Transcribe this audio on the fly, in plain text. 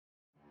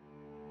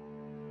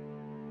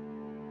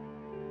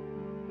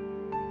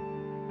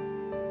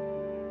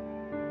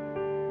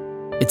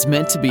It's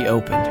meant to be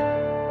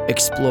opened,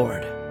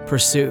 explored,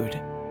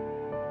 pursued.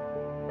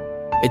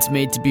 It's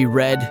made to be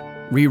read,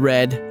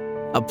 reread,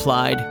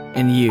 applied,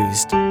 and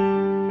used.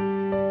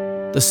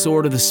 The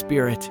sword of the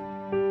Spirit,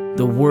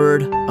 the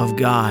Word of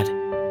God,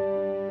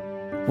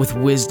 with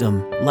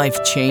wisdom,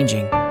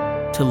 life-changing,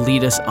 to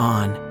lead us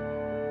on.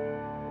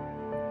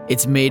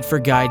 It's made for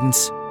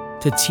guidance,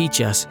 to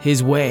teach us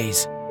His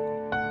ways,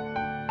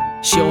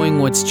 showing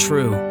what's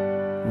true,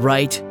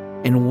 right,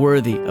 and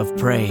worthy of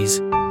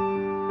praise.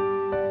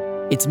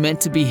 It's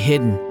meant to be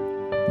hidden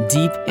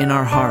deep in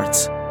our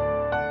hearts,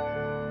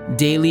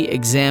 daily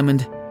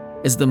examined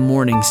as the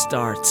morning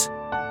starts.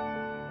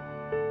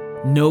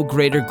 No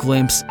greater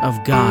glimpse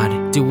of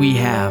God do we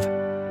have,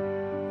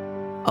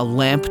 a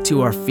lamp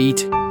to our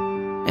feet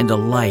and a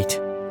light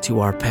to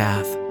our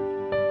path.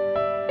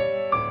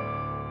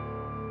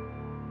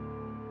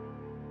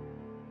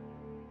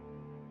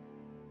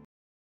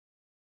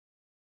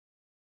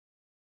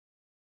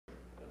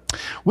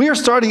 We are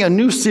starting a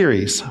new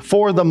series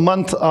for the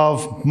month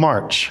of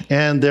March,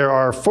 and there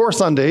are 4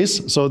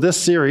 Sundays, so this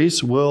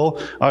series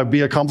will be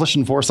accomplished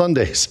in 4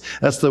 Sundays.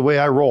 That's the way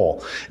I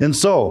roll. And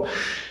so,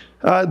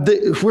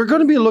 we're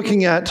going to be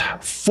looking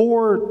at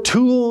 4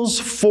 tools,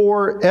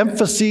 4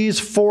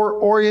 emphases,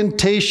 4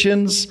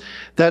 orientations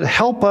that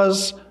help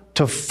us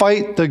to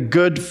fight the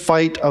good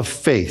fight of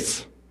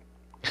faith.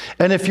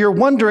 And if you're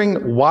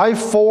wondering why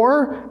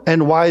 4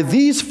 and why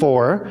these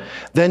 4,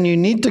 then you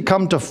need to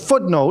come to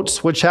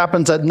Footnotes, which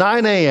happens at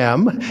 9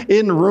 a.m.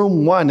 in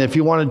room 1 if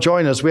you want to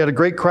join us. We had a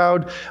great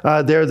crowd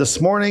there this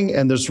morning,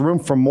 and there's room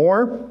for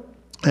more.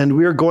 And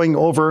we're going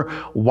over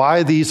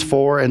why these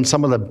 4 and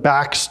some of the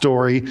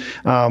backstory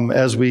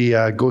as we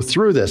go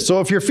through this.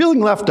 So if you're feeling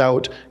left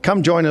out,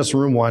 come join us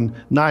room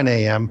 1, 9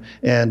 a.m.,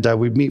 and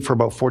we meet for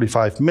about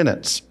 45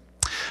 minutes.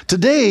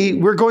 Today,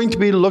 we're going to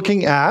be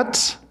looking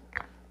at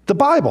the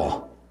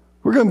Bible.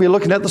 We're going to be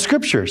looking at the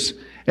Scriptures.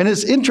 And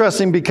it's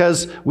interesting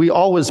because we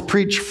always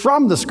preach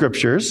from the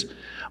Scriptures,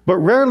 but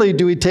rarely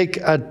do we take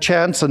a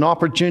chance, an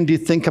opportunity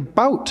to think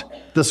about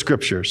the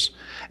Scriptures.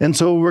 And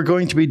so we're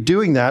going to be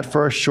doing that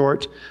for a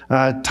short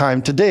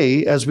time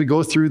today as we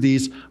go through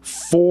these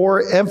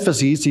 4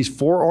 emphases, these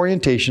 4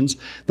 orientations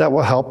that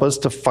will help us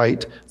to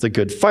fight the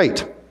good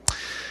fight.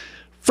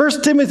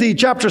 1 Timothy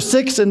chapter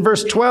 6 and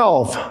verse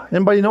 12.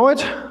 Anybody know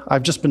it?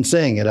 I've just been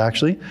saying it,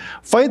 actually.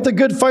 Fight the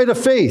good fight of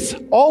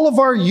faith. All of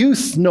our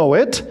youth know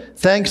it,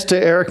 thanks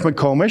to Eric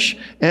McComish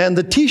and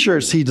the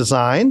t-shirts he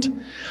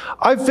designed.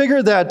 I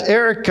figured that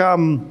Eric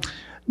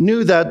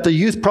knew that the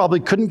youth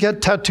probably couldn't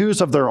get tattoos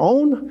of their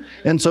own,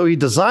 and so he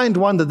designed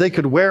one that they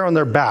could wear on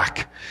their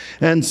back.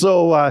 And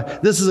so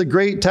this is a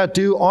great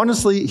tattoo.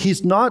 Honestly,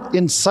 he's not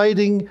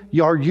inciting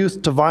our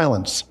youth to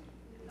violence.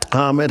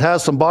 It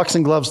has some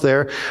boxing gloves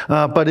there,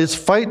 but it's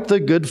fight the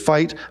good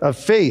fight of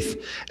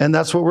faith. And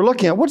that's what we're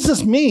looking at. What does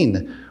this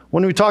mean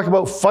when we talk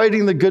about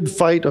fighting the good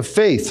fight of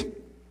faith?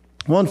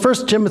 Well, in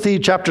 1 Timothy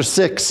chapter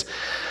 6,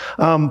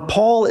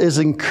 Paul is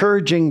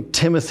encouraging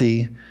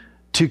Timothy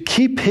to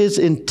keep his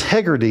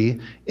integrity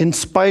in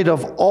spite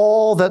of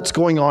all that's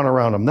going on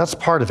around him. That's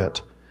part of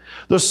it.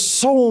 There's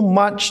so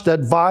much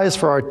that vies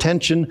for our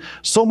attention,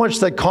 so much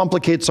that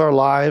complicates our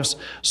lives,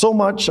 so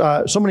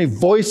many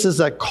voices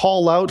that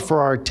call out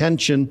for our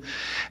attention.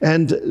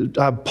 And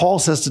Paul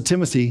says to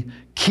Timothy,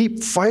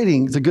 keep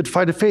fighting the good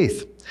fight of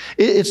faith.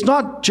 It's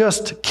not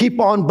just keep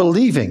on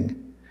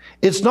believing.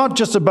 It's not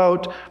just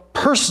about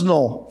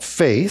personal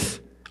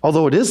faith,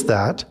 although it is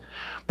that,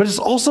 but it's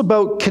also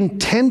about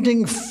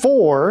contending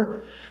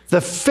for the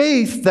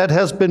faith that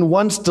has been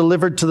once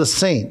delivered to the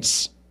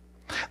saints.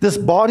 This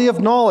body of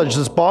knowledge,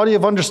 this body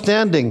of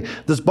understanding,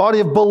 this body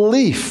of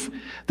belief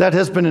that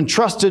has been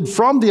entrusted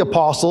from the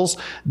apostles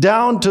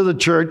down to the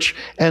church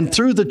and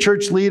through the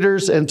church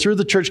leaders and through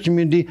the church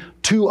community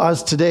to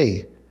us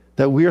today,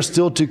 that we are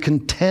still to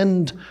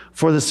contend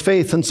for this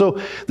faith. And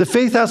so the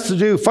faith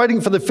fighting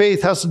for the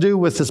faith has to do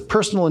with this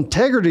personal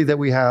integrity that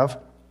we have,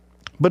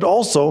 but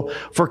also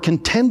for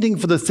contending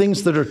for the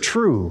things that are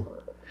true.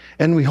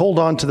 And we hold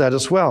on to that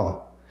as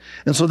well.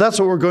 And so that's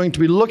what we're going to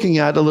be looking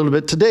at a little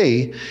bit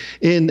today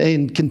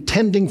in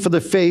contending for the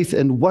faith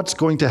and what's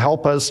going to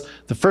help us.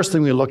 The first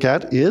thing we look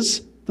at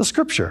is the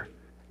Scripture.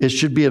 It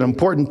should be an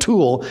important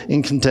tool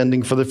in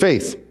contending for the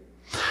faith.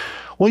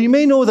 Well, you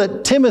may know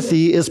that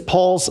Timothy is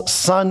Paul's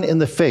son in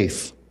the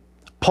faith.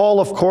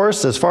 Paul, of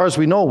course, as far as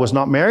we know, was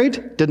not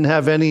married, didn't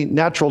have any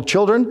natural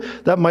children.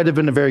 That might have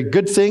been a very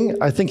good thing.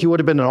 I think he would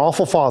have been an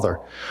awful father.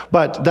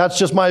 But that's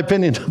just my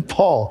opinion of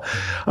Paul.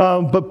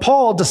 But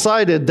Paul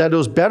decided that it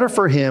was better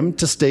for him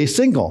to stay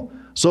single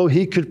so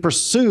he could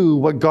pursue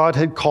what God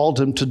had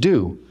called him to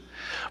do.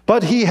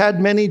 But he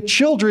had many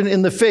children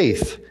in the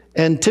faith,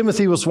 and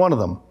Timothy was one of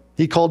them.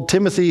 He called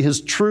Timothy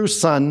his true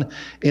son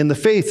in the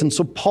faith. And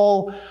so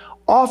Paul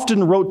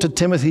often wrote to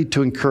Timothy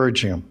to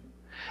encourage him.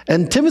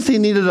 And Timothy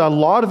needed a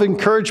lot of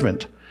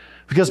encouragement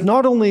because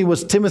not only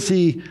was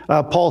Timothy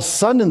Paul's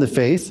son in the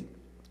faith,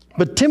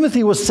 but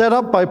Timothy was set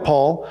up by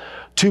Paul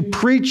to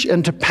preach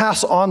and to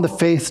pass on the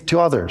faith to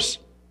others.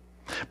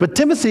 But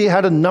Timothy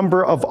had a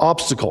number of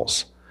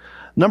obstacles.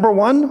 Number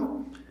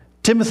one,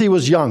 Timothy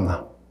was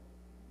young.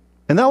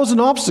 And that was an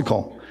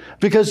obstacle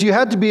because you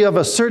had to be of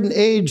a certain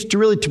age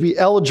to be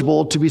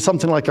eligible to be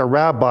something like a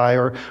rabbi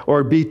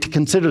or be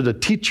considered a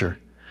teacher.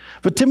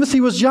 But Timothy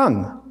was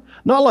young,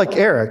 not like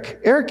Eric.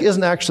 Eric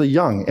isn't actually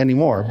young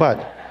anymore,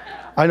 but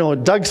I know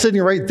Doug's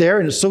sitting right there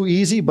and it's so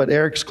easy, but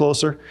Eric's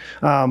closer.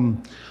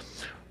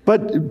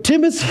 But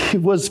Timothy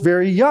was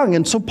very young,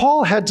 and so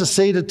Paul had to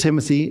say to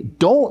Timothy,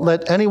 don't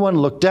let anyone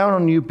look down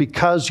on you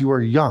because you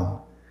are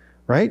young,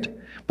 right?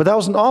 But that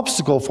was an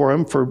obstacle for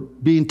him for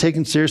being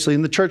taken seriously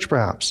in the church,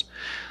 perhaps.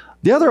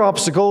 The other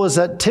obstacle is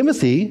that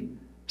Timothy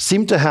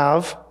seemed to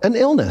have an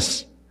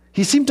illness.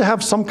 He seemed to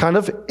have some kind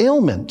of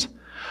ailment.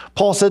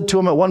 Paul said to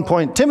him at one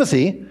point,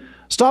 Timothy,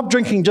 stop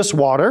drinking just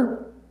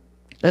water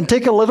and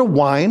take a little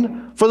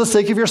wine for the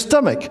sake of your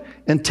stomach.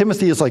 And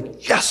Timothy is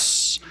like,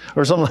 yes,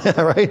 or something like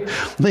that, right?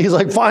 And he's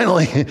like,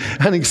 finally,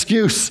 an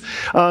excuse.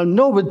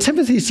 No, but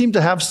Timothy seemed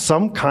to have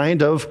some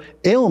kind of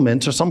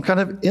ailment or some kind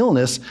of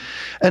illness,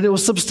 and it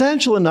was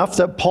substantial enough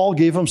that Paul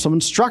gave him some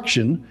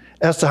instruction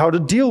as to how to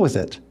deal with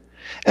it.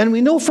 And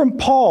we know from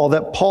Paul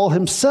that Paul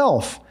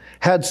himself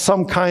had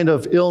some kind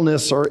of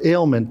illness or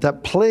ailment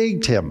that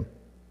plagued him.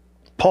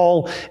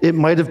 Paul, it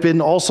might have been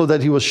also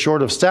that he was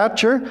short of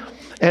stature,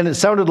 and it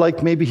sounded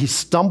like maybe he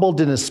stumbled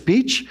in his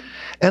speech,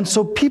 and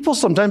so people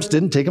sometimes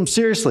didn't take him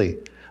seriously.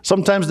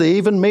 Sometimes they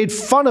even made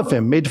fun of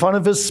him, made fun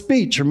of his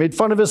speech, or made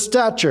fun of his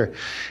stature.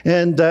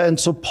 And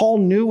so Paul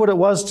knew what it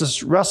was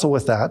to wrestle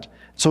with that.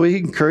 So he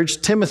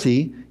encouraged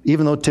Timothy,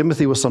 even though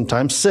Timothy was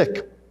sometimes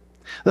sick.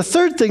 The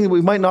third thing that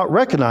we might not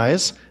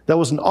recognize that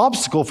was an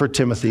obstacle for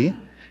Timothy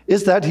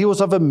is that he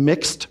was of a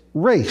mixed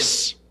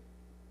race.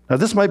 Now,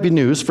 this might be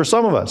news for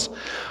some of us.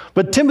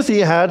 But Timothy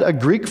had a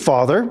Greek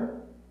father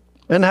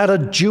and had a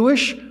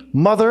Jewish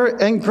mother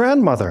and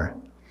grandmother.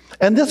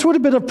 And this would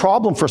have been a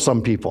problem for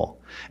some people,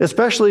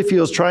 especially if he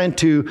was trying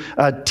to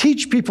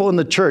teach people in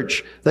the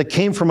church that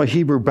came from a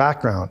Hebrew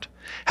background.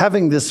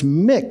 Having this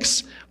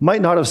mix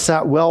might not have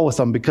sat well with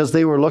them because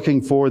they were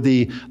looking for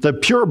the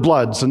pure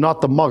bloods and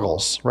not the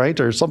muggles, right?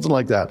 Or something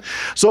like that.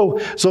 So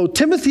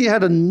Timothy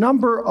had a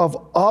number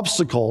of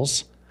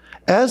obstacles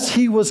as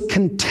he was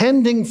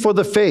contending for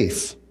the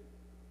faith,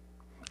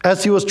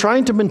 as he was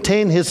trying to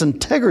maintain his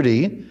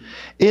integrity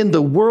in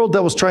the world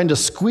that was trying to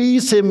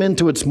squeeze him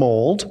into its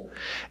mold,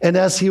 and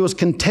as he was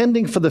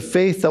contending for the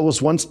faith that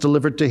was once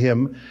delivered to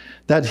him,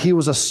 that he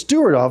was a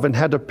steward of and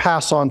had to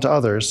pass on to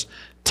others,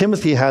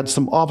 Timothy had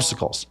some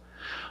obstacles.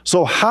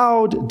 So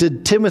how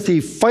did Timothy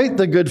fight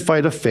the good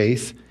fight of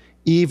faith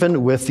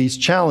even with these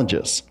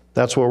challenges?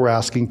 That's what we're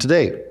asking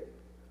today.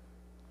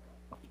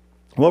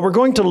 Well, we're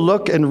going to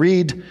look and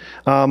read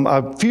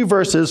a few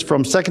verses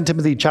from 2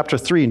 Timothy chapter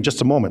 3 in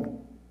just a moment.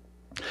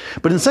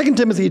 But in 2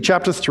 Timothy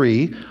chapter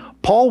 3,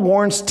 Paul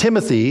warns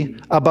Timothy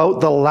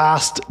about the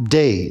last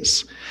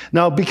days.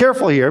 Now, be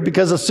careful here,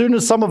 because as soon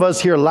as some of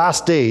us hear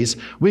last days,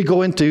 we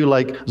go into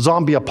like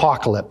zombie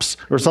apocalypse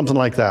or something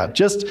like that.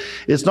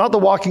 It's not The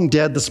Walking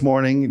Dead this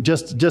morning.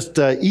 Just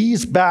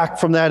ease back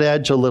from that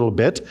edge a little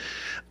bit.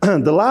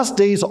 The last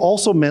days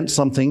also meant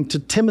something to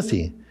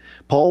Timothy.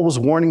 Paul was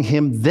warning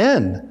him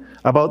then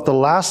about the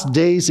last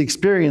days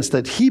experience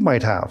that he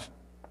might have.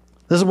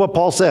 This is what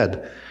Paul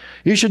said.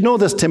 You should know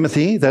this,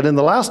 Timothy, that in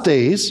the last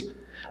days,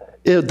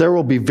 there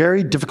will be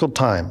very difficult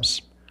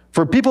times.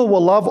 For people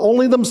will love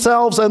only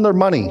themselves and their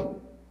money.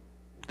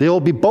 They will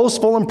be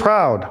boastful and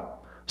proud,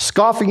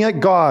 scoffing at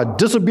God,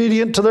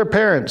 disobedient to their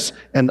parents,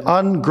 and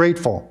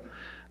ungrateful.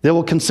 They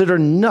will consider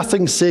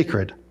nothing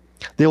sacred.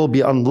 They will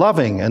be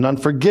unloving and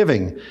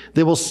unforgiving.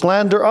 They will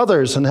slander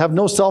others and have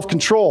no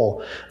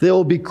self-control. They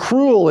will be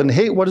cruel and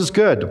hate what is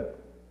good.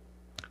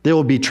 They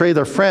will betray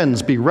their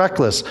friends, be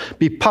reckless,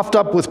 be puffed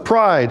up with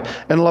pride,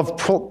 and love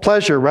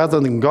pleasure rather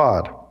than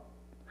God.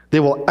 They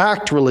will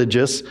act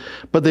religious,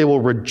 but they will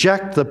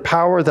reject the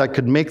power that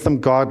could make them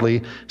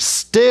godly.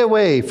 Stay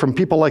away from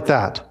people like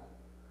that.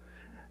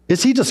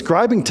 Is he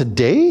describing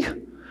today?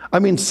 I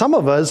mean, some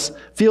of us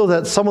feel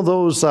that some of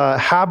those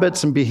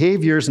habits and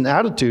behaviors and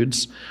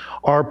attitudes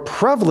are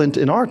prevalent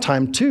in our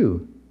time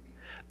too.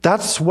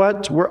 That's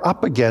what we're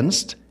up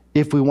against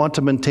if we want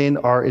to maintain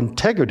our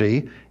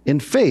integrity in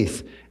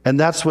faith. And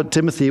that's what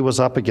Timothy was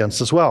up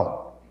against as well.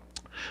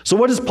 So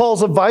what is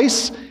Paul's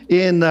advice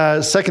in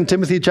 2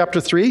 Timothy chapter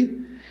 3?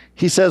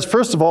 He says,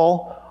 first of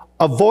all,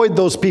 avoid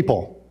those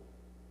people.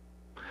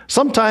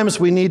 Sometimes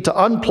we need to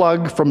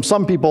unplug from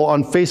some people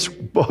on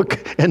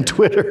Facebook and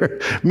Twitter,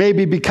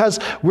 maybe because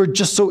we're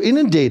just so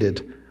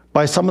inundated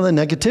by some of the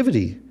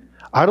negativity.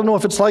 I don't know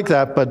if it's like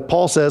that, but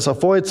Paul says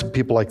avoid some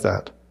people like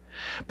that.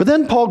 But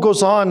then Paul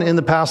goes on in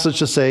the passage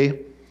to say,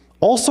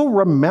 also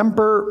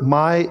remember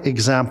my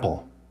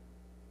example.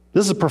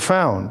 This is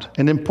profound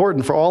and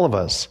important for all of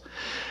us.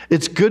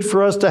 It's good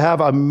for us to have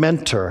a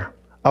mentor,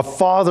 a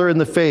father in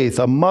the faith,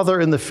 a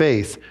mother in the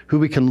faith who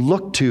we can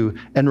look to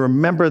and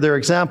remember their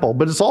example.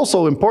 But it's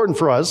also important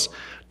for us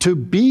to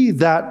be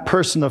that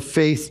person of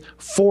faith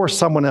for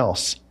someone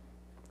else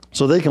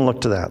so they can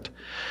look to that.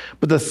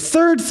 But the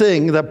third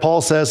thing that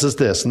Paul says is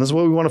this, and this is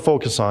what we want to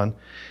focus on,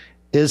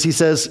 is he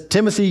says,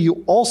 Timothy,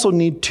 you also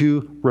need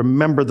to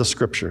remember the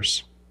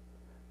scriptures.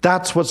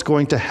 That's what's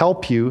going to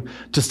help you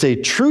to stay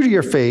true to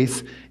your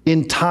faith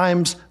in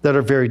times that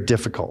are very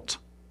difficult.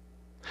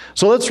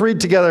 So let's read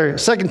together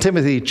 2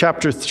 Timothy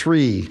chapter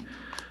 3.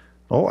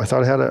 Oh, I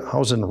thought I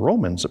was in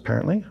Romans,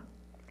 apparently.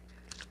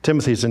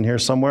 Timothy's in here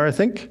somewhere, I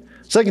think.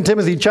 2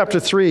 Timothy chapter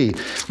 3.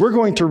 We're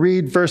going to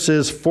read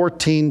verses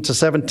 14 to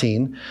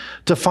 17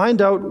 to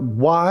find out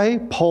why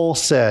Paul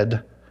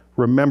said,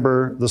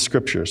 remember the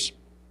scriptures.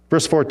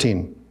 Verse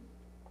 14.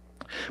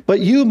 But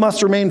you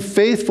must remain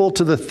faithful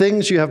to the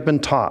things you have been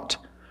taught.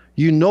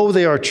 You know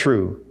they are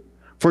true,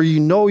 for you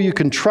know you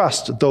can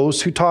trust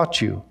those who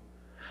taught you.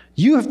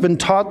 You have been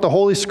taught the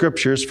Holy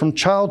Scriptures from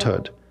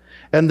childhood,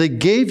 and they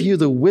gave you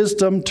the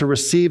wisdom to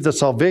receive the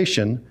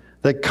salvation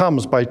that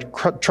comes by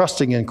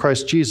trusting in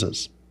Christ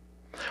Jesus.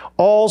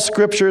 All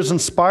Scripture is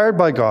inspired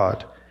by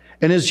God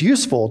and is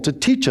useful to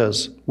teach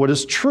us what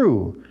is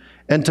true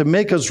and to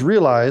make us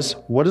realize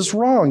what is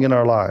wrong in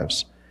our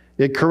lives.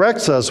 It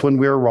corrects us when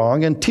we are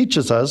wrong and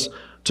teaches us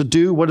to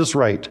do what is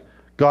right.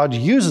 God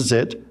uses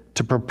it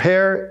to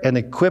prepare and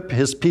equip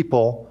his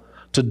people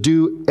to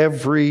do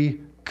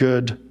every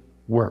good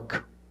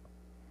work.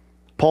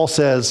 Paul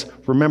says,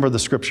 remember the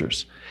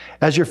scriptures.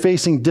 As you're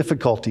facing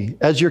difficulty,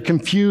 as you're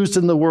confused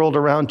in the world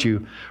around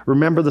you,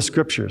 remember the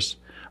scriptures.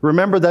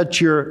 Remember that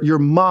your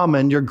mom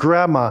and your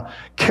grandma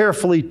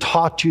carefully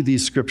taught you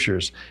these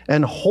scriptures,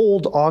 and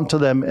hold on to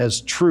them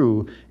as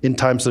true in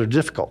times that are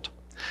difficult.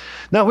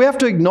 Now, we have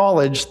to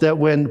acknowledge that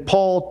when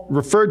Paul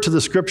referred to the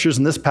scriptures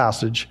in this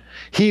passage,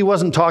 he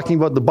wasn't talking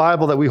about the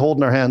Bible that we hold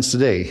in our hands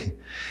today.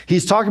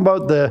 He's talking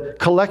about the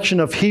collection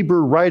of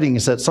Hebrew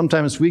writings that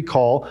sometimes we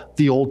call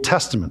the Old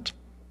Testament.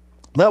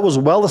 That was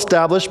well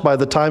established by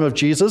the time of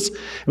Jesus.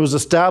 It was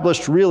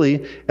established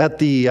really at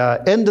the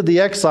end of the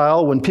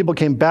exile when people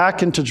came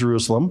back into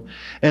Jerusalem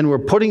and were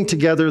putting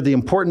together the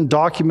important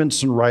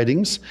documents and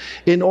writings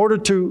in order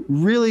to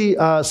really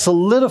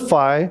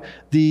solidify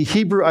the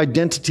Hebrew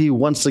identity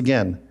once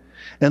again.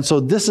 And so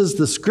this is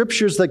the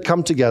scriptures that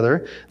come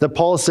together that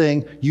Paul is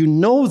saying, you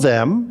know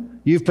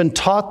them, you've been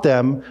taught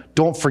them,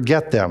 don't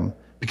forget them,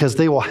 because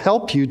they will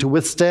help you to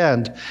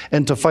withstand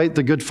and to fight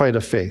the good fight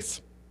of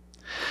faith.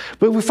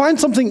 But we find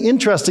something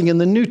interesting in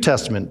the New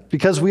Testament,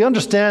 because we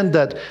understand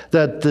that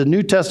the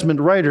New Testament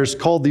writers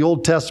called the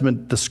Old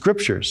Testament the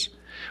Scriptures.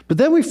 But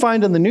then we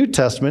find in the New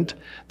Testament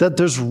that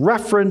there's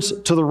reference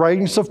to the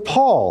writings of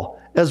Paul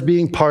as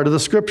being part of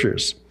the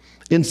Scriptures.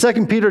 In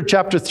 2 Peter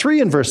chapter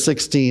 3 and verse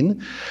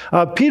 16,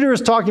 Peter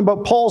is talking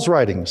about Paul's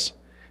writings.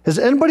 Has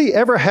anybody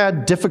ever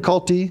had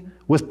difficulty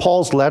with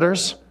Paul's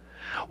letters?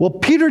 Well,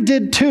 Peter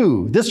did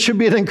too. This should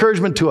be an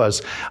encouragement to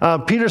us.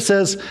 Peter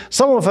says,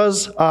 some of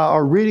us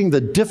are reading the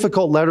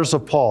difficult letters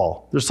of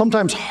Paul. They're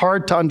sometimes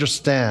hard to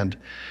understand,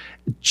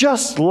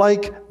 just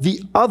like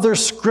the other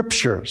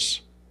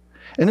scriptures.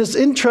 And it's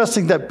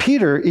interesting that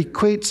Peter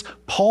equates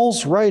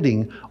Paul's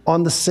writing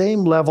on the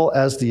same level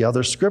as the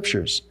other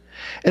scriptures.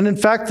 And in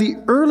fact, the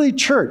early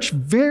church,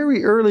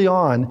 very early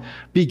on,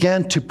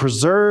 began to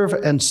preserve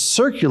and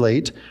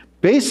circulate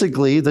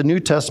basically the New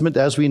Testament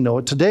as we know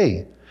it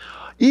today.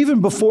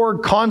 Even before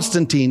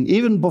Constantine,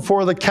 even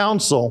before the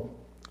council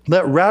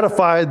that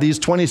ratified these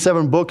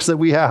 27 books that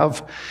we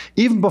have,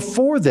 even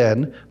before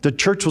then, the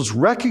church was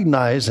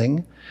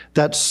recognizing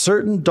that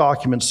certain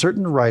documents,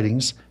 certain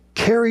writings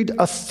carried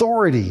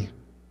authority.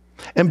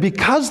 And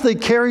because they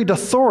carried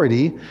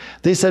authority,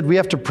 they said we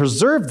have to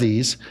preserve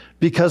these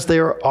because they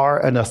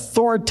are an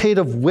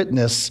authoritative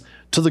witness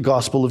to the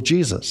gospel of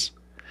Jesus.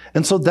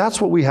 And so that's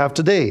what we have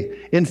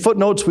today. In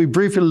footnotes, we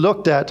briefly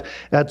looked at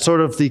sort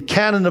of the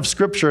canon of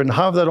Scripture and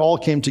how that all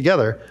came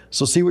together.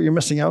 So see what you're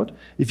missing out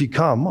if you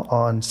come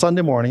on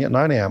Sunday morning at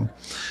 9 a.m.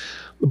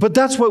 But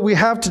that's what we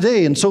have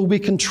today. And so we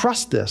can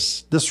trust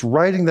this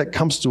writing that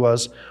comes to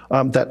us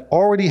that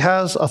already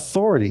has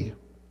authority.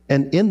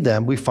 And in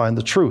them, we find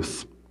the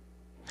truth.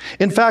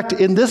 In fact,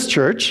 in this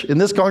church, in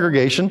this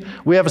congregation,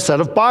 we have a set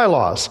of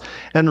bylaws.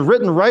 And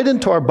written right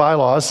into our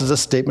bylaws is a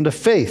statement of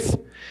faith.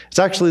 It's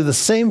actually the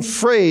same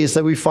phrase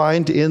that we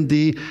find in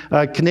the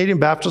Canadian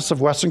Baptists of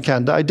Western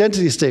Canada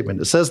identity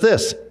statement. It says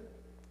this: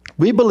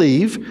 we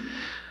believe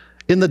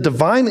in the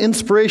divine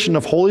inspiration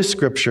of Holy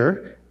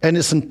Scripture and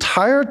its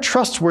entire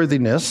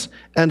trustworthiness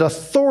and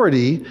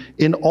authority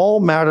in all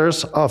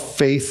matters of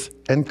faith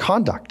and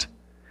conduct.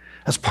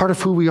 That's part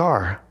of who we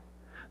are.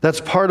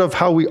 That's part of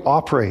how we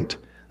operate.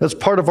 That's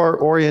part of our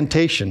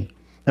orientation.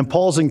 And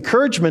Paul's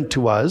encouragement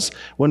to us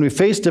when we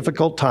face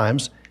difficult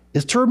times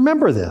is to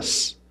remember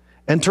this,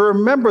 and to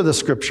remember the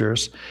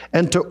Scriptures,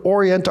 and to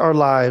orient our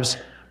lives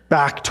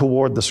back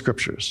toward the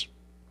Scriptures.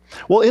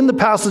 Well, in the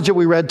passage that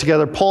we read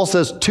together, Paul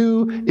says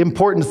two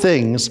important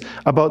things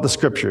about the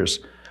Scriptures.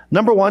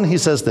 Number one, he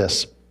says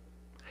this: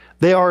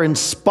 they are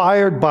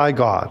inspired by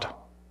God.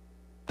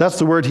 That's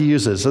the word he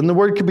uses. And the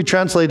word can be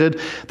translated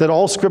that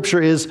all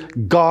Scripture is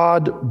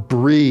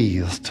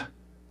God-breathed.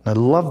 I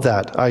love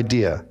that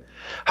idea.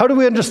 How do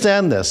we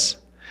understand this?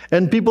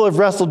 And people have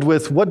wrestled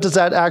with, what does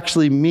that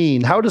actually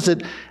mean? How does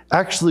it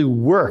actually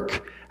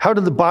work? How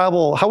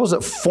was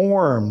it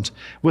formed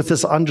with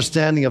this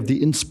understanding of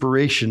the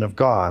inspiration of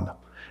God?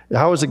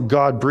 How is it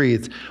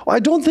God-breathed? Well, I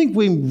don't think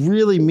we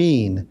really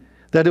mean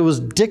that it was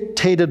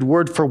dictated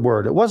word for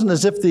word. It wasn't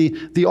as if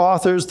the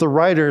authors, the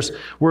writers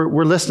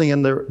were listening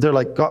and they're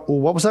like, God,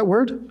 what was that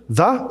word?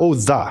 The? Oh,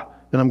 the.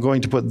 And I'm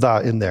going to put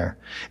the in there.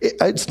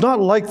 It's not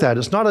like that.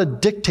 It's not a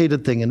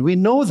dictated thing. And we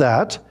know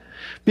that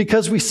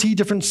because we see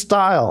different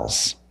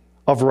styles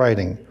of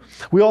writing.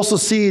 We also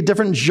see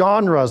different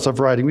genres of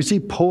writing. We see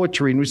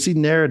poetry and we see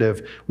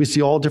narrative. We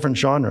see all different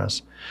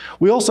genres.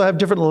 We also have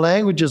different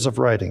languages of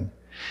writing.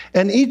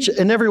 And each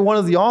and every one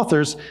of the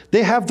authors,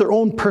 they have their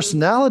own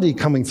personality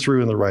coming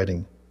through in the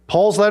writing.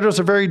 Paul's letters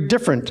are very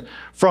different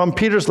from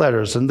Peter's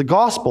letters, and the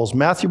Gospels,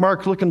 Matthew,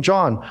 Mark, Luke, and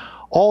John,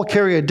 all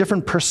carry a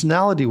different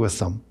personality with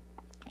them.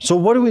 So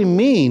what do we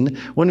mean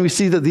when we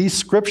see that these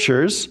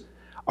scriptures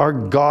are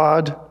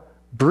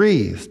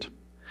God-breathed?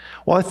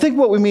 Well, I think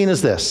what we mean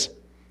is this,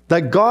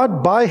 that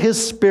God, by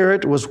his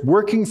Spirit, was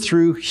working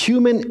through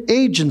human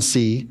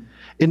agency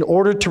in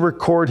order to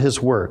record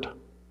his word.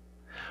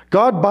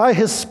 God, by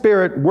his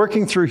Spirit,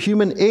 working through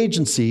human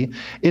agency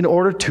in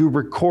order to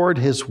record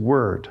his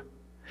word.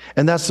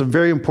 And that's a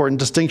very important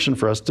distinction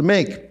for us to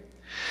make.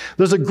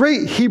 There's a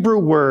great Hebrew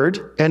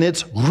word, and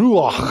it's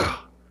ruach.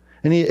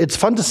 And it's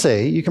fun to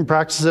say. You can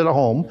practice it at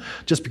home.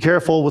 Just be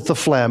careful with the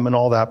phlegm and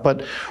all that.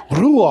 But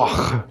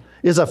ruach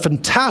is a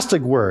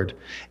fantastic word.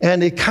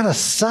 And it kind of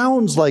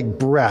sounds like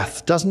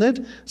breath, doesn't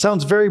it?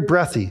 Sounds very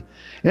breathy.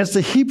 And it's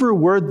the Hebrew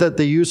word that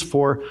they use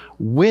for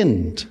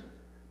wind.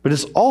 But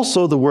it's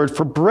also the word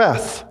for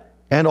breath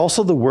and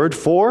also the word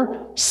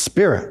for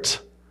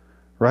spirit,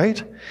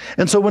 right?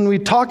 And so when we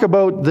talk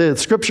about the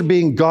scripture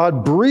being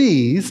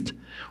God-breathed,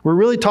 we're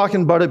really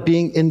talking about it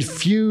being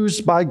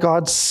infused by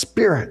God's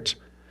Spirit.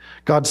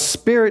 God's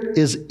Spirit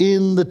is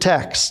in the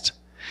text.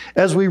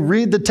 As we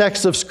read the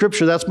text of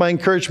Scripture, that's my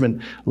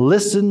encouragement.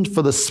 Listen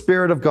for the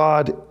Spirit of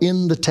God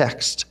in the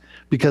text,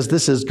 because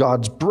this is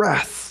God's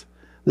breath.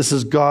 This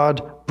is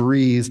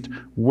God-breathed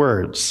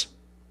words.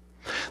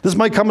 This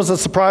might come as a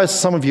surprise to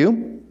some of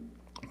you,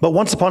 but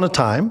once upon a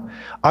time,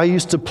 I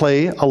used to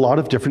play a lot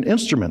of different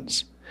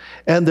instruments.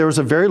 And there was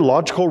a very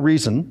logical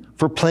reason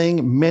for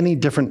playing many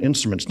different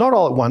instruments. Not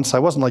all at once. I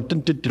wasn't like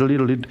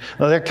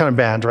that kind of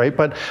band, right?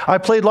 But I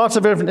played lots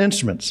of different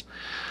instruments.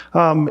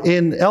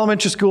 In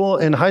elementary school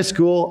and high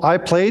school, I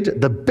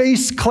played the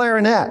bass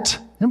clarinet.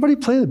 Anybody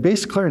play the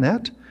bass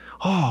clarinet?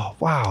 Oh,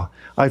 wow.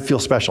 I feel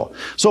special.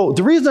 So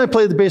the reason I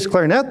played the bass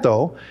clarinet,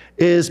 though,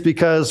 is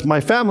because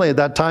my family at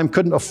that time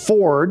couldn't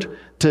afford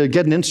to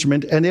get an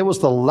instrument, and it was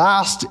the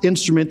last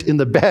instrument in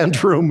the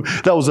band room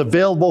that was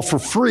available for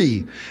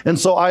free. And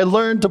so I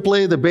learned to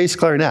play the bass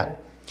clarinet.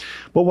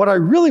 But what I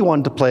really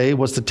wanted to play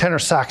was the tenor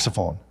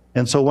saxophone.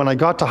 And so when I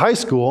got to high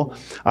school,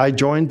 I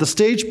joined the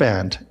stage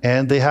band,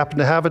 and they happened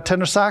to have a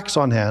tenor sax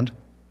on hand.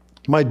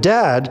 My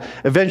dad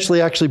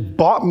eventually actually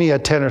bought me a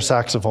tenor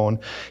saxophone.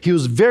 He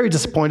was very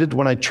disappointed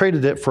when I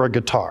traded it for a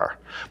guitar.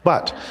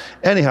 But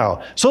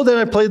anyhow, so then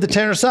I played the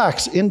tenor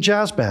sax in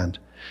jazz band.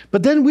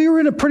 But then we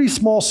were in a pretty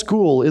small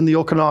school in the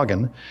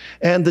Okanagan,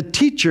 and the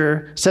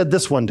teacher said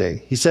this one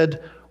day. He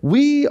said,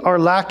 "We are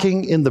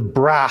lacking in the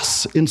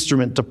brass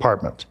instrument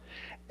department.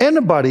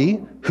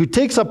 Anybody who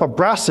takes up a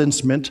brass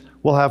instrument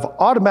will have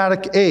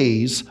automatic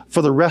A's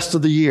for the rest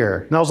of the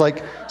year." And I was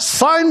like,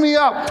 sign me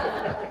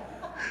up.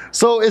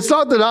 So it's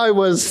not that I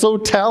was so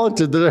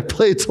talented that I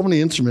played so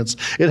many instruments.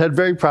 It had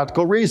very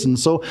practical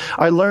reasons. So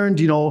I learned,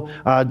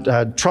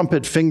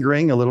 trumpet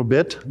fingering a little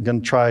bit. I'm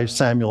going to try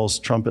Samuel's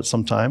trumpet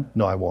sometime.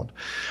 No, I won't.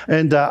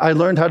 And I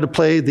learned how to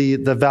play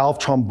the valve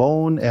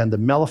trombone and the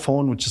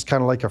mellophone, which is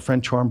kind of like a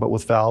French horn, but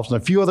with valves,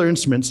 and a few other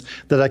instruments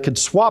that I could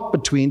swap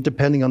between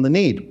depending on the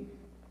need.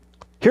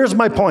 Here's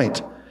my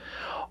point.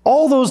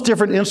 All those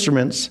different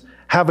instruments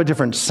have a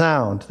different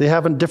sound. They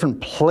have a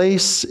different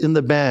place in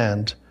the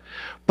band.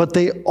 But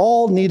they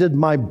all needed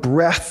my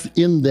breath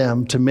in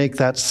them to make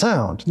that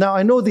sound. Now,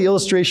 I know the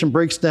illustration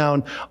breaks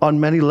down on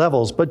many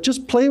levels, but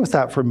just play with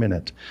that for a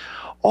minute.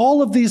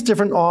 All of these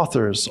different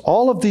authors,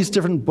 all of these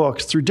different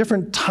books, through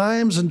different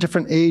times and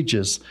different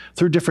ages,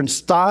 through different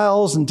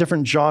styles and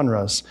different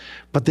genres,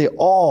 but they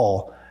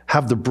all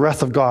have the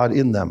breath of God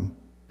in them.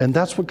 And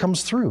that's what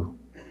comes through.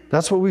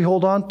 That's what we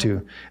hold on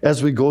to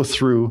as we go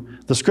through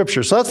the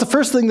Scripture. So that's the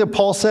first thing that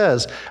Paul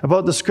says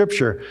about the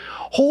Scripture.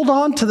 Hold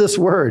on to this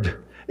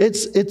word.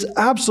 It's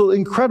absolutely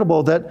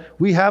incredible that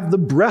we have the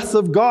breath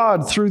of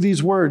God through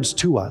these words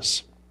to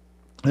us.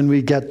 And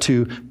we get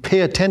to pay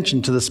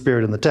attention to the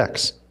Spirit in the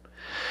text.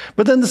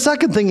 But then the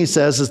second thing he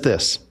says is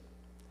this,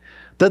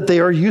 that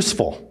they are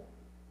useful.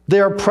 They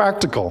are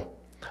practical.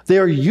 They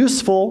are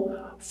useful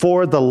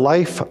for the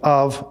life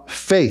of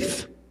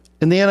faith.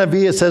 In the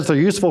NIV, it says they're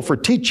useful for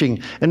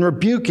teaching and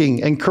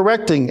rebuking and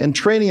correcting and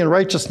training in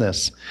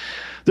righteousness.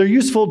 They're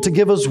useful to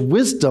give us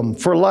wisdom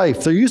for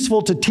life. They're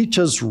useful to teach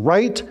us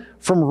right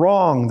from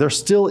wrong. There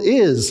still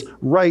is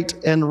right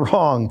and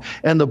wrong,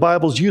 and the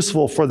Bible's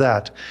useful for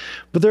that.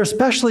 But they're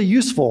especially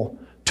useful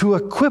to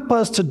equip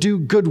us to do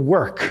good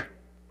work.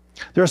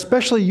 They're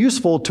especially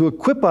useful to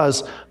equip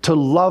us to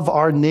love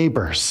our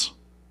neighbors,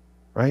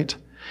 right?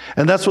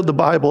 And that's what the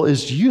Bible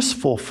is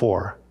useful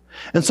for.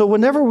 And so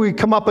whenever we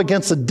come up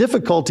against a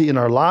difficulty in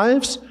our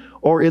lives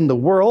or in the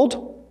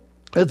world,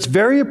 it's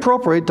very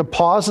appropriate to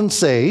pause and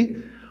say,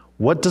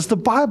 what does the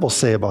Bible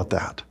say about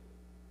that?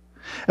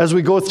 As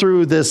we go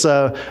through this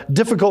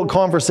difficult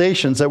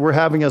conversations that we're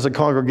having as a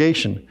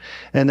congregation.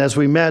 And as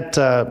we met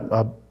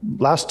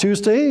last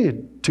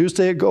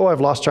Tuesday ago, I've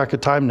lost track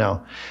of time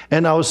now.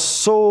 And I was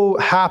so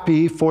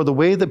happy for the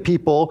way that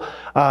people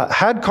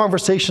had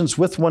conversations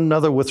with one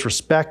another with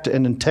respect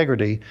and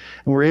integrity,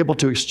 and were able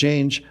to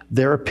exchange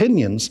their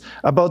opinions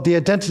about the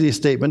identity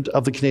statement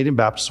of the Canadian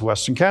Baptists of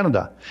Western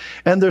Canada.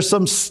 And there's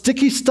some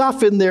sticky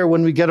stuff in there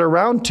when we get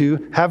around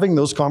to having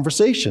those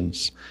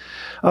conversations.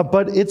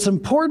 But it's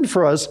important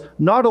for us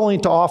not only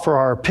to offer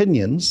our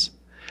opinions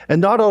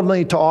and not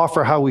only to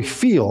offer how we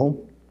feel,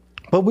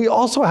 but we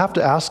also have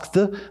to ask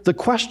the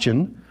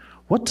question,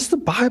 what does the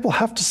Bible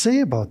have to say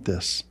about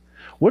this?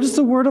 What is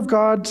the Word of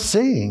God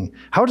saying?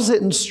 How does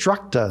it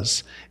instruct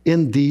us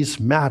in these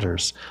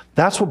matters?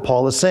 That's what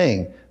Paul is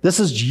saying. This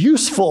is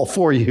useful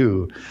for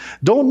you.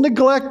 Don't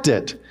neglect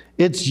it.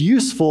 It's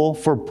useful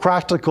for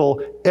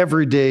practical,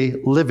 everyday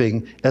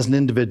living as an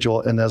individual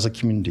and as a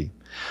community.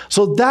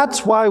 So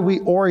that's why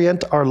we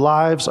orient our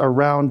lives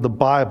around the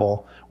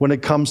Bible when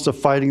it comes to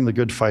fighting the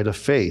good fight of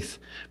faith,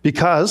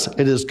 because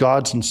it is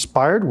God's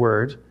inspired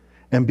word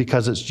and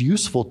because it's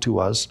useful to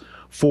us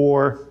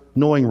for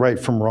knowing right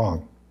from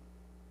wrong.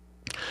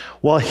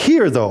 Well,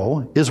 here,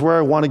 though, is where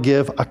I want to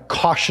give a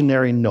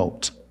cautionary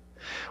note.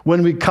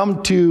 When we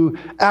come to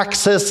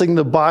accessing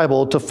the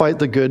Bible to fight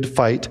the good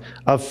fight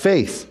of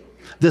faith,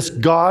 this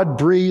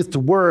God-breathed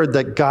word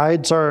that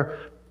guides our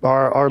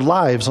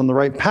lives on the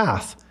right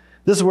path.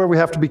 This is where we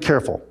have to be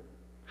careful.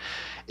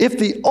 If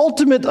the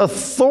ultimate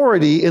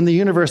authority in the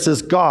universe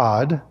is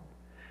God,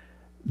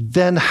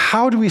 then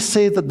how do we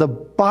say that the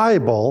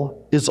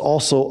Bible is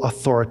also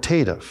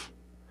authoritative?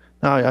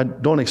 Now, I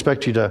don't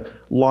expect you to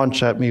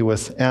launch at me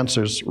with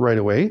answers right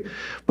away,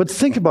 but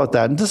think about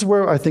that. And this is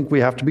where I think we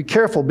have to be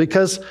careful,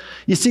 because,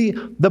 you see,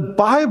 the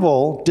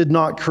Bible did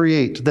not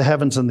create the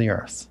heavens and the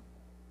earth.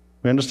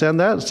 We understand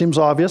that? It seems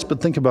obvious,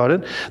 but think about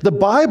it. The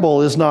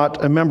Bible is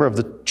not a member of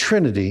the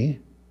Trinity.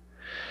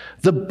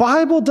 The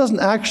Bible doesn't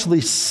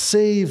actually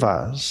save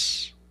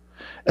us,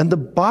 and the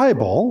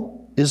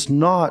Bible is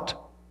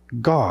not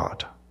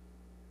God.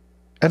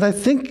 And I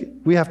think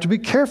we have to be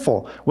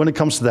careful when it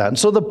comes to that. And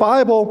so the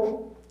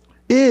Bible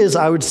is,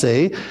 I would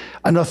say,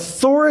 an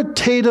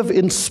authoritative,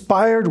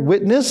 inspired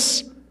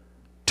witness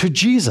to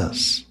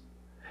Jesus.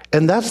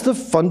 And that's the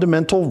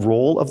fundamental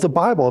role of the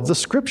Bible, of the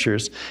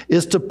Scriptures,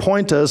 is to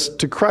point us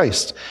to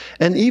Christ.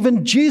 And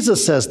even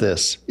Jesus says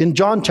this in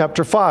John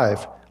chapter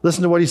 5.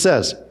 Listen to what he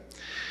says.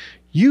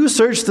 You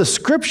search the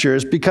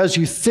Scriptures because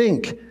you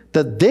think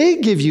that they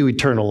give you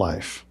eternal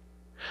life.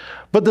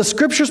 But the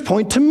Scriptures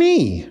point to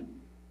me.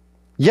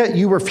 Yet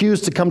you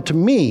refuse to come to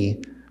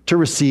me to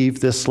receive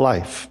this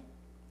life.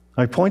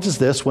 My point is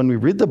this: when we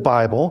read the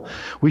Bible,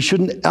 we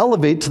shouldn't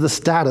elevate it to the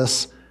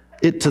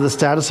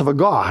status of a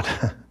God.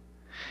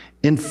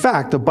 In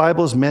fact, the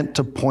Bible is meant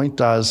to point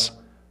us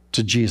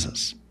to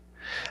Jesus.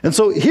 And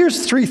so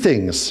here's three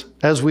things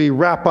as we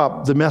wrap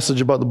up the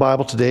message about the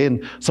Bible today,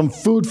 and some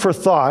food for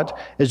thought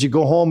as you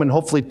go home and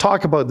hopefully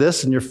talk about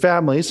this in your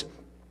families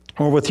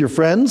or with your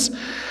friends.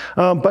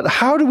 But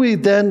how do we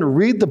then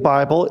read the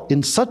Bible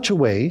in such a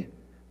way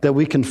that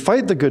we can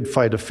fight the good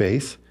fight of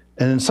faith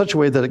and in such a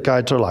way that it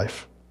guides our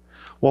life?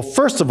 Well,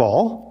 first of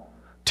all,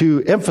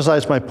 to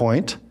emphasize my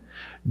point,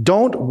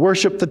 don't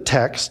worship the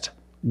text,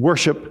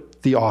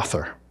 worship the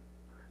author.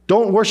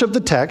 Don't worship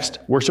the text,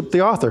 worship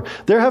the author.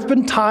 There have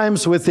been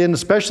times within,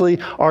 especially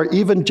our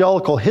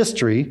evangelical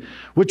history,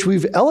 which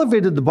we've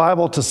elevated the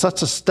Bible to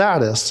such a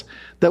status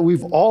that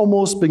we've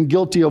almost been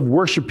guilty of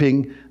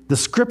worshiping the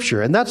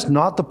Scripture. And that's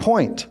not the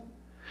point.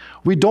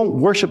 We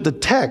don't worship the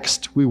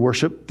text, we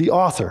worship the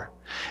author.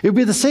 It would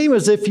be the same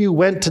as if you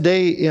went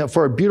today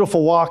for a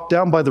beautiful walk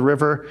down by the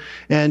river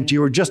and you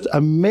were just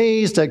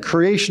amazed at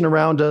creation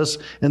around us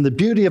and the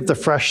beauty of the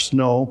fresh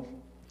snow,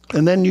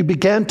 and then you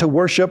began to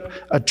worship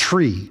a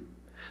tree.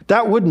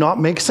 That would not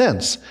make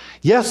sense.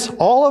 Yes,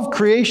 all of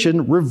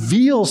creation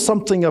reveals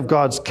something of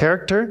God's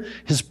character,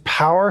 His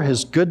power,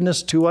 His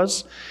goodness to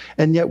us,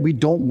 and yet we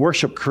don't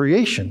worship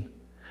creation.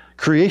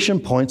 Creation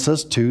points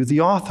us to the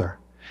author.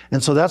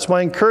 And so that's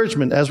my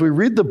encouragement. As we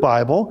read the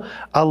Bible,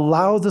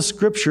 allow the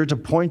Scripture to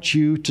point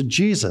you to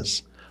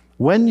Jesus.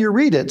 When you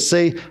read it,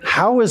 say,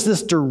 how is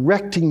this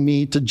directing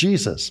me to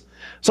Jesus?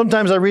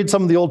 Sometimes I read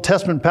some of the Old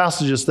Testament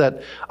passages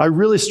that I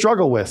really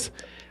struggle with,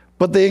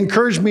 but they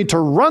encourage me to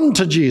run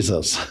to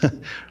Jesus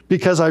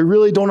because I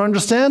really don't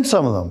understand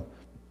some of them.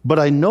 But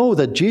I know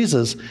that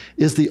Jesus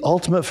is the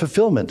ultimate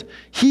fulfillment.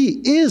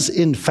 He is,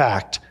 in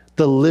fact,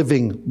 the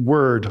living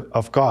Word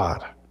of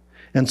God.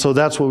 And so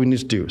that's what we need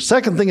to do.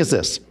 Second thing is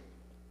this.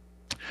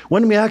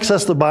 When we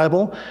access the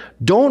Bible,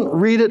 don't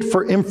read it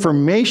for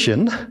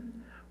information,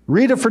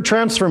 read it for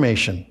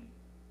transformation.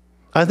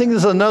 I think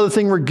this is another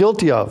thing we're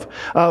guilty of.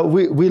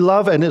 We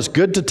love, and it's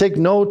good to take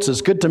notes.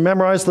 It's good to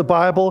memorize the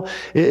Bible.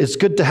 It's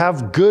good to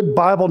have good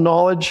Bible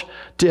knowledge.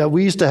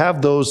 We used to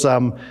have those,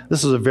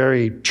 this is a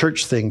very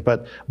church thing,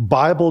 but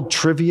Bible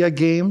trivia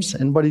games.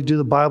 Anybody do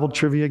the Bible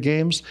trivia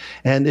games?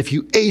 And if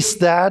you aced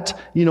that,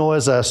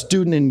 as a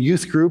student in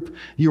youth group,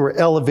 you were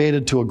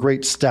elevated to a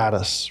great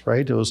status,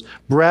 right? It was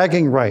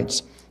bragging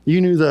rights.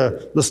 You knew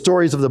the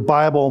stories of the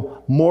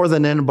Bible more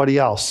than anybody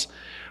else.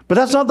 But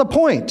that's not the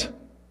point.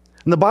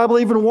 And the Bible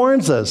even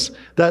warns us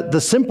that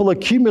the simple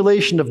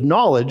accumulation of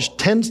knowledge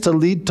tends to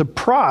lead to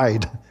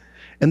pride.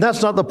 And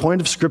that's not the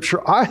point of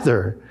Scripture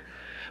either.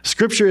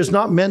 Scripture is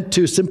not meant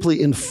to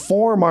simply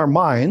inform our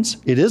minds.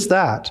 It is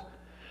that.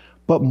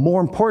 But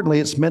more importantly,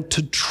 it's meant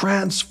to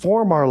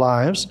transform our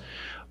lives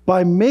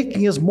by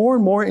making us more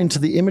and more into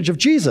the image of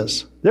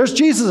Jesus. There's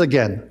Jesus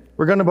again.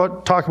 We're going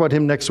to talk about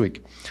him next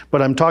week.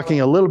 But I'm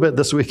talking a little bit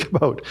this week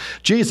about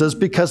Jesus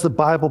because the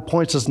Bible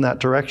points us in that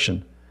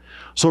direction.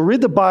 So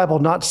read the Bible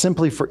not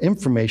simply for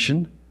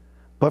information,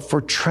 but for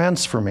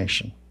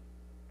transformation.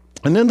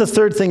 And then the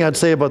third thing I'd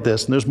say about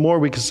this, and there's more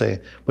we could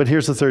say, but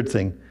here's the third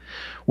thing.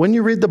 When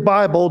you read the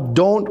Bible,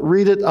 don't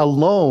read it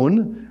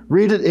alone,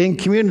 read it in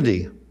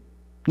community.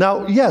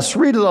 Now, yes,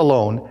 read it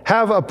alone.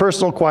 Have a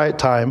personal quiet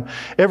time.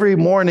 Every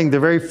morning, the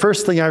very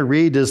first thing I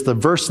read is the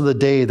verse of the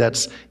day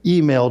that's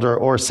emailed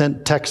or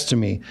sent text to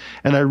me.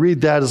 And I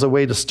read that as a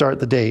way to start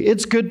the day.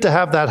 It's good to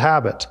have that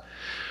habit.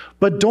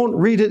 But don't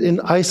read it in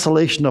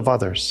isolation of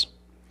others.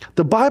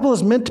 The Bible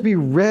is meant to be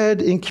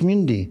read in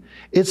community.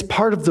 It's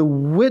part of the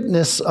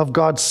witness of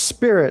God's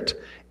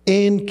Spirit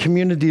in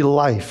community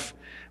life.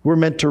 We're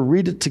meant to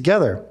read it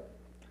together,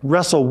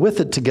 wrestle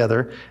with it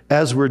together,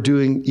 as we're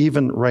doing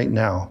even right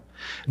now.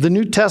 The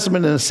New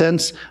Testament, in a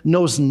sense,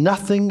 knows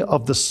nothing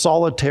of the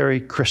solitary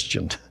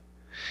Christian.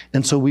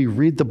 And so we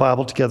read the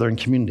Bible together in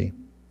community.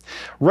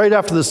 Right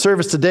after the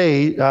service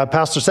today,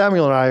 Pastor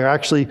Samuel and I are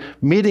actually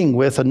meeting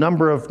with a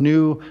number of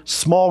new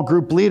small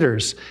group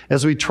leaders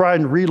as we try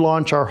and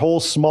relaunch our whole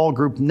small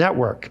group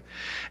network.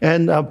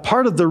 And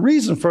part of the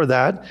reason for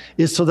that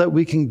is so that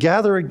we can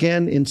gather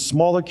again in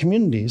smaller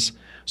communities,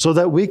 so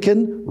that we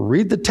can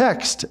read the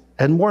text,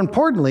 and more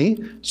importantly,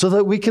 so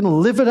that we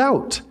can live it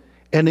out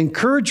and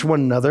encourage one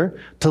another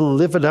to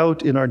live it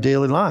out in our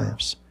daily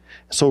lives.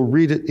 So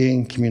read it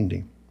in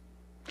community.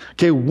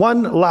 Okay,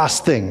 one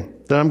last thing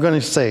that I'm going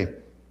to say,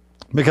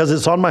 because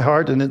it's on my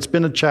heart and it's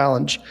been a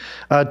challenge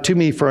to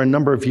me for a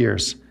number of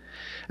years.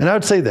 And I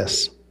would say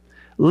this: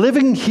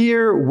 living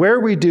here where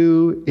we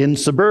do in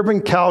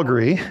suburban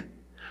Calgary,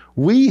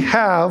 we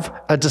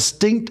have a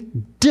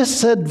distinct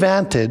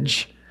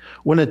disadvantage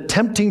when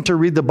attempting to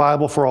read the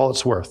Bible for all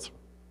it's worth.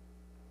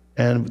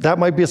 And that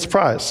might be a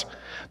surprise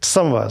to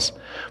some of us.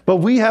 But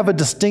we have a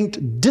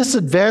distinct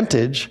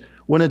disadvantage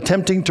when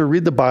attempting to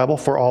read the Bible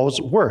for all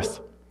it's worth.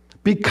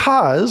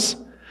 Because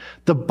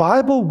the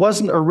Bible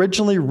wasn't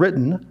originally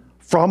written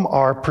from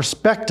our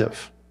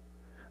perspective.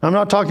 I'm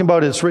not talking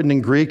about it's written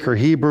in Greek or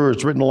Hebrew, or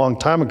it's written a long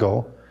time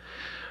ago,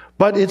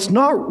 but it's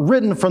not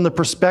written from the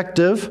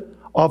perspective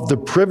of the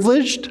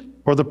privileged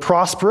or the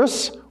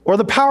prosperous or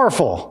the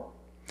powerful.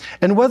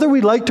 And whether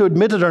we like to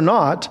admit it or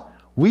not,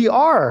 we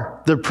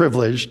are the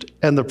privileged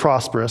and the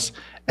prosperous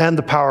and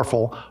the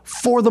powerful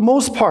for the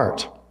most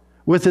part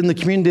within the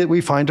community that we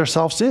find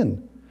ourselves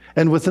in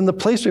and within the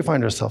place we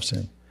find ourselves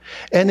in.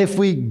 And if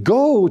we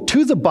go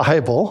to the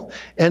Bible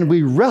and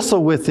we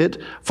wrestle with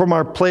it from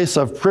our place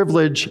of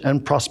privilege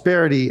and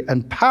prosperity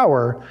and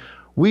power,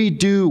 we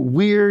do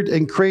weird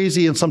and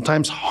crazy and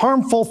sometimes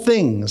harmful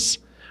things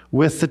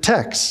with the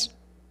text.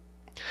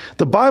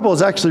 The Bible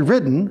is actually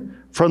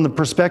written from the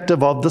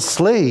perspective of the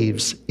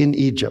slaves in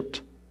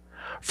Egypt,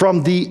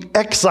 from the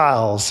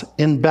exiles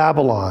in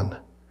Babylon,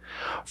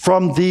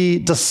 from the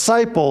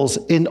disciples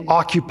in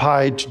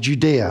occupied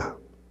Judea.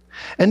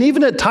 And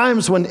even at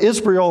times when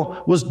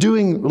Israel was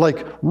doing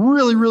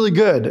really, really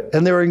good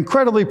and they were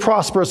incredibly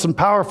prosperous and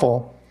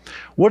powerful,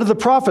 what did the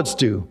prophets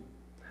do?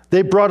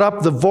 They brought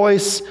up the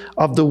voice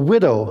of the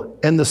widow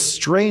and the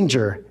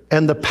stranger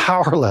and the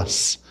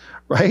powerless,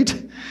 right?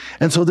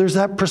 And so there's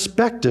that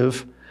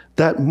perspective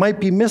that might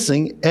be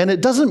missing, and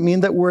it doesn't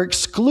mean that we're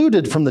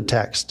excluded from the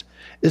text.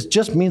 It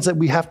just means that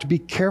we have to be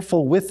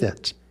careful with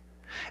it.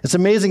 It's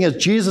amazing as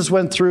Jesus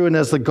went through and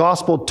as the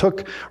gospel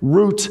took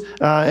root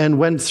and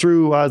went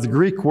through the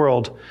Greek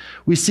world,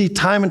 we see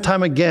time and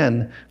time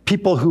again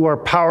people who are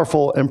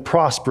powerful and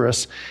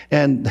prosperous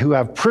and who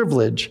have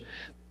privilege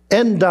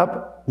end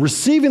up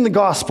receiving the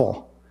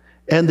gospel,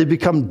 and they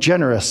become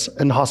generous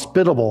and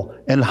hospitable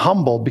and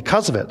humble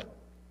because of it.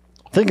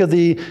 Think of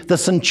the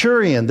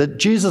centurion that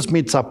Jesus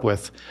meets up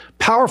with.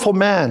 Powerful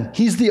man.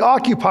 He's the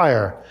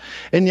occupier.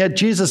 And yet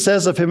Jesus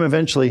says of him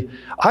eventually,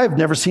 I've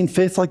never seen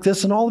faith like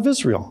this in all of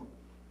Israel.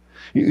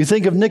 You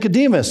think of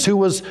Nicodemus, who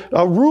was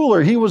a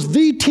ruler. He was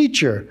the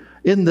teacher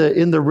in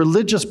the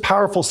religious,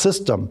 powerful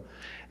system.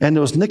 And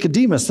it was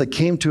Nicodemus that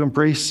came to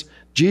embrace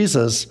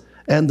Jesus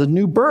and the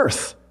new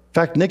birth. In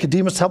fact,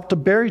 Nicodemus helped to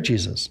bury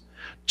Jesus.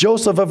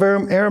 Joseph of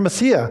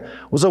Arimathea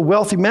was a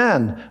wealthy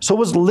man. So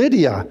was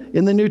Lydia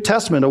in the New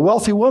Testament, a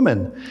wealthy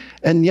woman.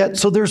 And yet,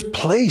 so there's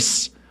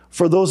place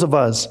for those of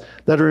us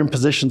that are in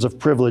positions of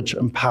privilege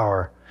and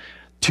power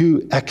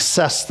to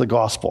access the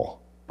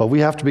gospel. But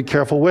we have to be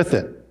careful with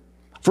it.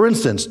 For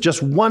instance,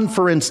 just one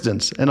for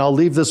instance, and I'll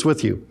leave this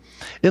with you.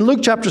 In Luke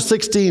chapter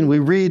 16, we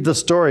read the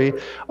story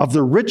of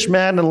the rich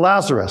man and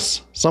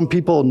Lazarus. Some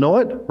people know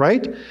it,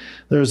 right?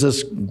 There's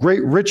this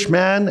great rich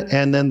man,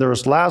 and then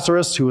there's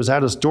Lazarus who was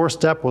at his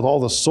doorstep with all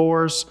the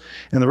sores,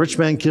 and the rich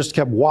man just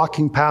kept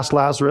walking past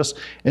Lazarus,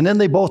 and then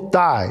they both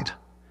died,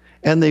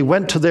 and they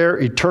went to their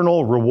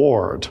eternal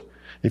reward,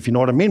 if you know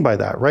what I mean by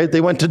that, right?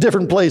 They went to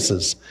different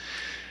places.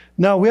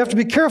 Now, we have to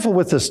be careful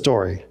with this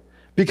story,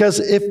 because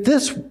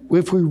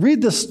if we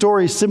read this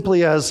story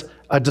simply as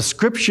a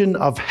description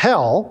of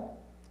hell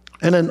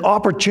and an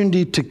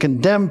opportunity to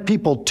condemn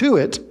people to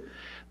it,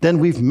 then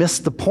we've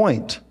missed the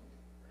point.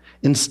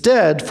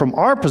 Instead, from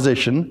our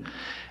position,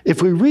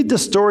 if we read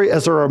this story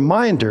as a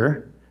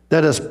reminder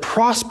that as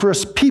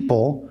prosperous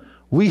people,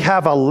 we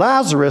have a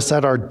Lazarus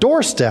at our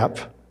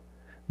doorstep,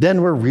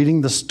 then we're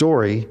reading the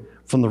story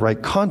from the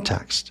right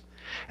context.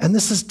 And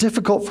this is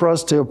difficult for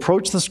us to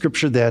approach the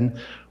scripture then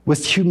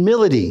with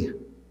humility.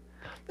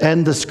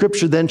 And the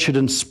scripture then should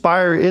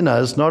inspire in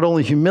us not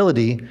only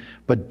humility,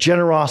 but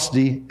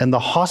generosity and the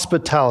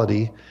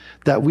hospitality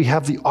that we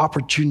have the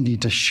opportunity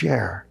to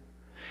share.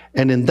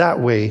 And in that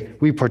way,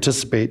 we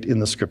participate in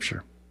the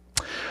scripture.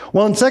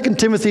 Well, in 2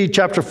 Timothy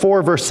chapter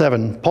 4, verse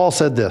 7, Paul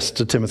said this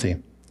to Timothy.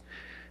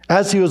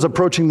 As he was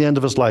approaching the end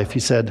of his life, he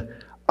said,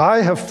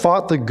 I have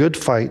fought the good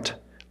fight,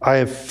 I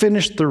have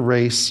finished the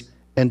race,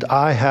 and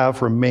I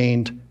have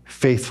remained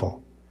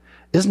faithful.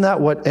 Isn't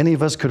that what any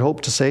of us could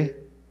hope to say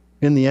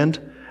in the end?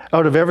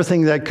 Out of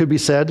everything that could be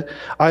said,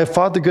 I have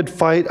fought the good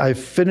fight, I have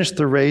finished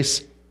the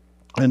race,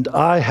 and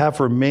I have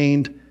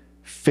remained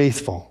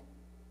faithful.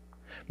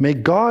 May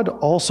God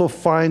also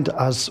find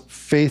us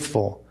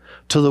faithful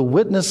to the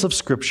witness of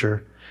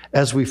Scripture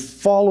as we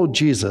follow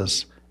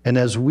Jesus and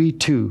as we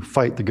too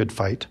fight the good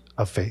fight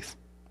of faith.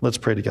 Let's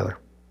pray together.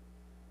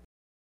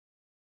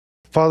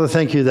 Father,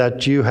 thank you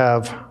that you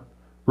have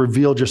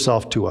revealed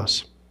yourself to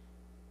us,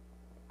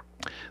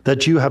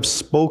 that you have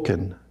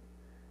spoken,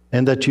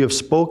 and that you have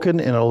spoken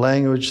in a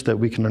language that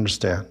we can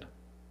understand.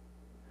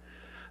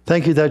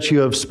 Thank you that you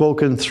have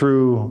spoken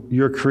through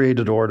your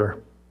created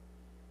order.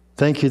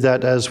 Thank you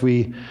that as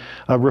we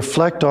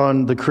reflect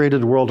on the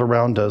created world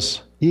around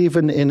us,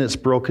 even in its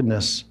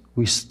brokenness,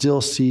 we still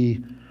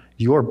see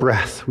your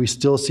breath. We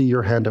still see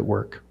your hand at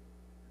work.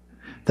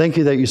 Thank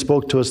you that you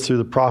spoke to us through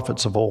the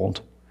prophets of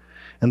old,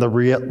 and the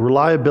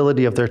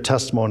reliability of their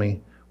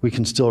testimony we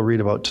can still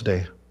read about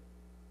today.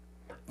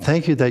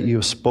 Thank you that you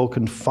have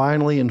spoken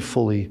finally and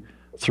fully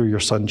through your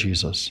Son,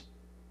 Jesus.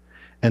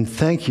 And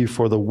thank you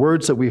for the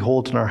words that we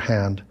hold in our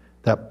hand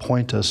that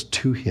point us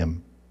to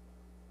him.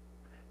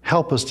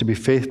 Help us to be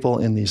faithful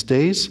in these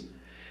days.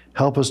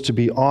 Help us to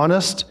be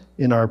honest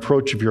in our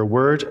approach of your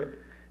word.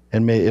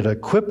 And may it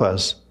equip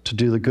us to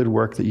do the good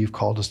work that you've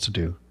called us to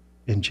do.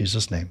 In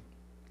Jesus' name,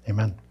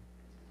 amen.